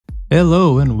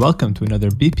Hello and welcome to another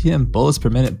BPM bullets per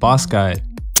minute boss guide.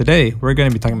 Today we're going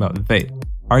to be talking about Vétt,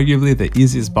 arguably the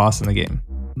easiest boss in the game.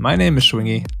 My name is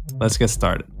Schwingy, let's get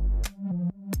started.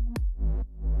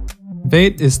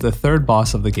 Vétt is the third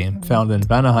boss of the game, found in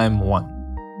Vanaheim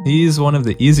I. He's one of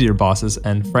the easier bosses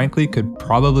and frankly could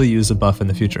probably use a buff in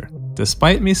the future.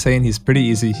 Despite me saying he's pretty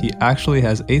easy, he actually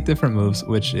has 8 different moves,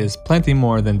 which is plenty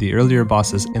more than the earlier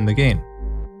bosses in the game.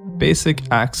 Basic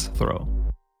axe throw.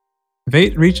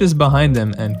 Vétt reaches behind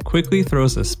him and quickly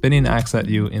throws a spinning axe at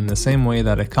you in the same way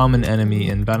that a common enemy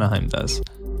in Vanaheim does.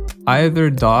 Either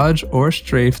dodge or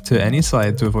strafe to any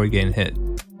side to avoid getting hit.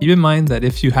 Keep in mind that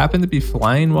if you happen to be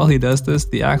flying while he does this,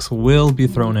 the axe will be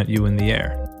thrown at you in the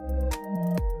air.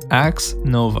 Axe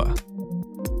Nova.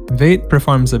 Vétt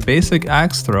performs a basic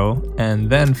axe throw and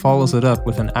then follows it up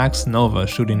with an axe nova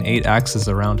shooting 8 axes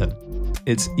around him.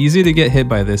 It's easy to get hit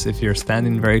by this if you're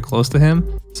standing very close to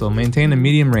him, so maintain a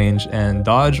medium range and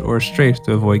dodge or strafe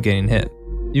to avoid getting hit.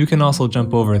 You can also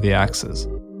jump over the axes.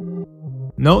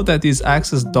 Note that these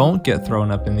axes don't get thrown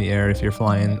up in the air if you're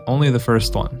flying, only the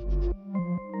first one.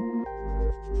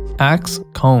 Axe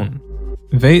Cone.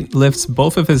 Vétt lifts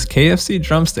both of his KFC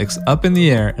drumsticks up in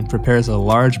the air and prepares a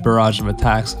large barrage of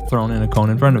attacks thrown in a cone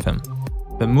in front of him.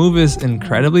 The move is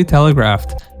incredibly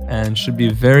telegraphed and should be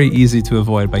very easy to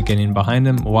avoid by getting behind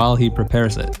him while he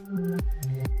prepares it.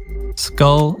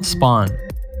 Skull Spawn.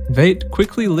 Vétt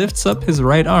quickly lifts up his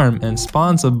right arm and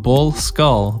spawns a bull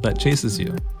skull that chases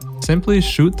you. Simply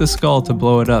shoot the skull to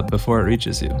blow it up before it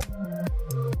reaches you.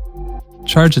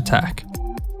 Charge Attack.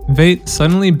 Vétt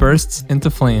suddenly bursts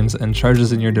into flames and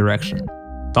charges in your direction.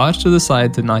 Dodge to the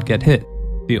side to not get hit.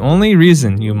 The only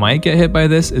reason you might get hit by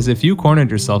this is if you cornered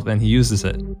yourself and he uses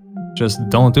it. Just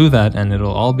don't do that and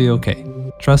it'll all be okay.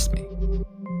 Trust me.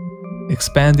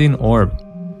 Expanding Orb.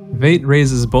 Vétt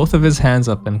raises both of his hands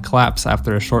up and claps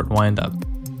after a short wind-up,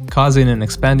 causing an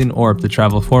expanding orb to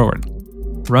travel forward.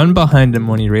 Run behind him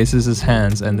when he raises his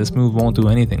hands and this move won't do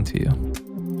anything to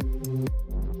you.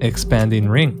 Expanding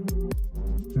Ring.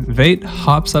 Vétt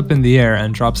hops up in the air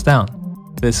and drops down.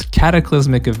 This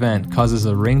cataclysmic event causes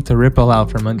a ring to ripple out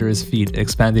from under his feet,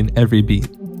 expanding every beat.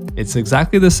 It's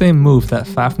exactly the same move that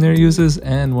Fafnir uses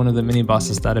and one of the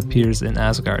mini-bosses that appears in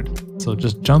Asgard, so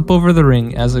just jump over the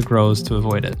ring as it grows to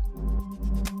avoid it.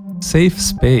 Safe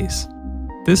Space.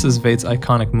 This is Vétt's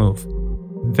iconic move.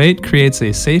 Vétt creates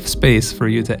a safe space for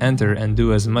you to enter and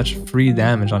do as much free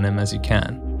damage on him as you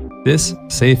can. This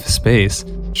safe space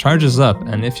charges up,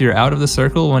 and if you're out of the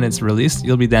circle when it's released,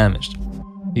 you'll be damaged.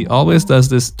 He always does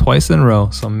this twice in a row,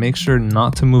 so make sure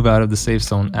not to move out of the safe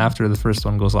zone after the first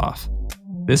one goes off.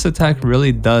 This attack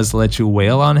really does let you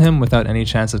wail on him without any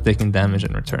chance of taking damage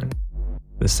in return.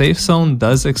 The safe zone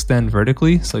does extend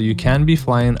vertically, so you can be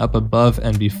flying up above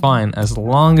and be fine as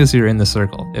long as you're in the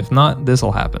circle. If not,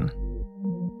 this'll happen.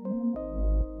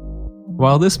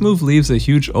 While this move leaves a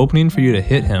huge opening for you to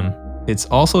hit him, it's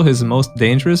also his most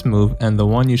dangerous move and the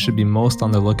one you should be most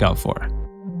on the lookout for.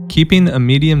 Keeping a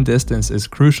medium distance is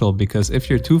crucial because if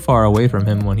you're too far away from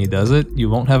him when he does it, you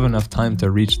won't have enough time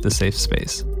to reach the safe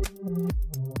space.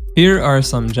 Here are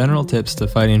some general tips to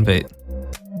fighting Vétt.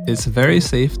 It's very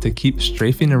safe to keep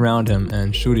strafing around him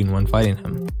and shooting when fighting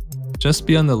him. Just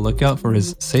be on the lookout for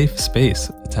his safe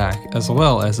space attack as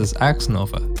well as his axe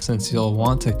nova, since you'll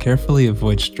want to carefully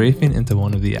avoid strafing into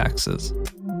one of the axes.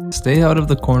 Stay out of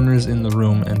the corners in the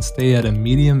room and stay at a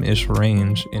medium-ish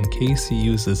range in case he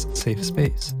uses safe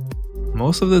space.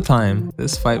 Most of the time,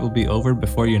 this fight will be over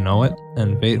before you know it,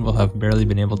 and Vétt will have barely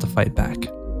been able to fight back.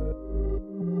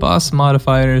 Boss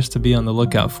modifiers to be on the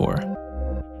lookout for.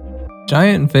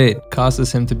 Giant Vétt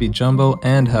causes him to be jumbo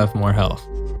and have more health.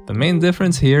 The main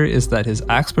difference here is that his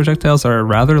axe projectiles are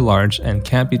rather large and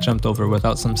can't be jumped over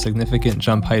without some significant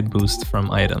jump height boost from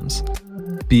items.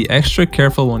 Be extra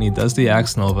careful when he does the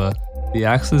axe nova. The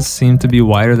axes seem to be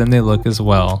wider than they look as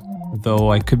well,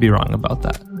 though I could be wrong about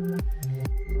that.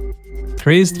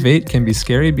 Crazed Vétt can be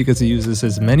scary because he uses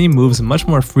his many moves much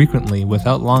more frequently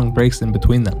without long breaks in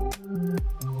between them.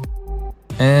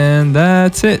 And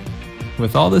that's it!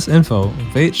 With all this info,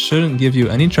 Vétt shouldn't give you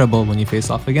any trouble when you face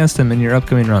off against him in your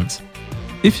upcoming runs.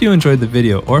 If you enjoyed the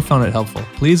video or found it helpful,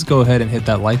 please go ahead and hit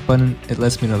that like button, it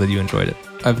lets me know that you enjoyed it.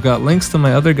 I've got links to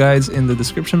my other guides in the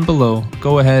description below,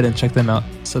 go ahead and check them out,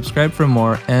 subscribe for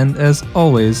more, and as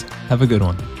always, have a good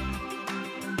one.